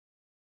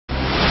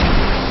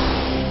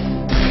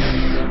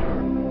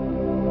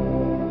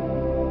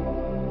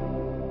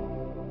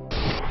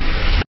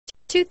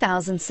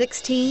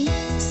2016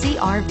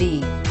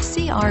 CR-V.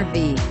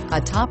 CR-V,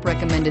 a top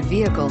recommended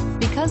vehicle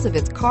because of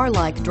its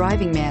car-like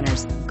driving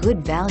manners,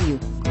 good value,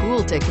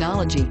 cool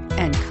technology,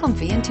 and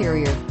comfy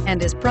interior,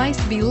 and is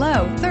priced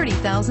below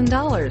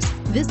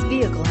 $30,000. This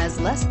vehicle has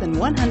less than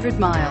 100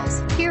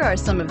 miles. Here are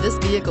some of this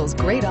vehicle's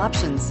great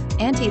options: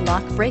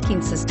 anti-lock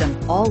braking system,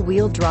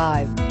 all-wheel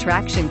drive,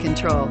 traction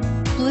control,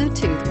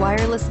 Bluetooth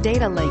wireless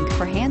data link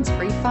for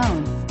hands-free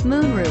phone,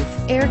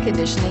 moonroof, air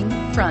conditioning,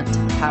 front,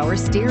 power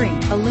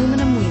steering,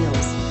 aluminum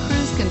wheels,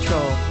 cruise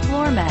control,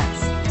 floor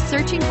mats.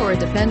 Searching for a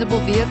dependable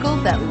vehicle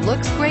that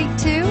looks great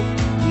too?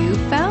 You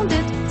found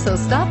it, so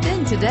stop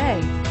in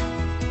today.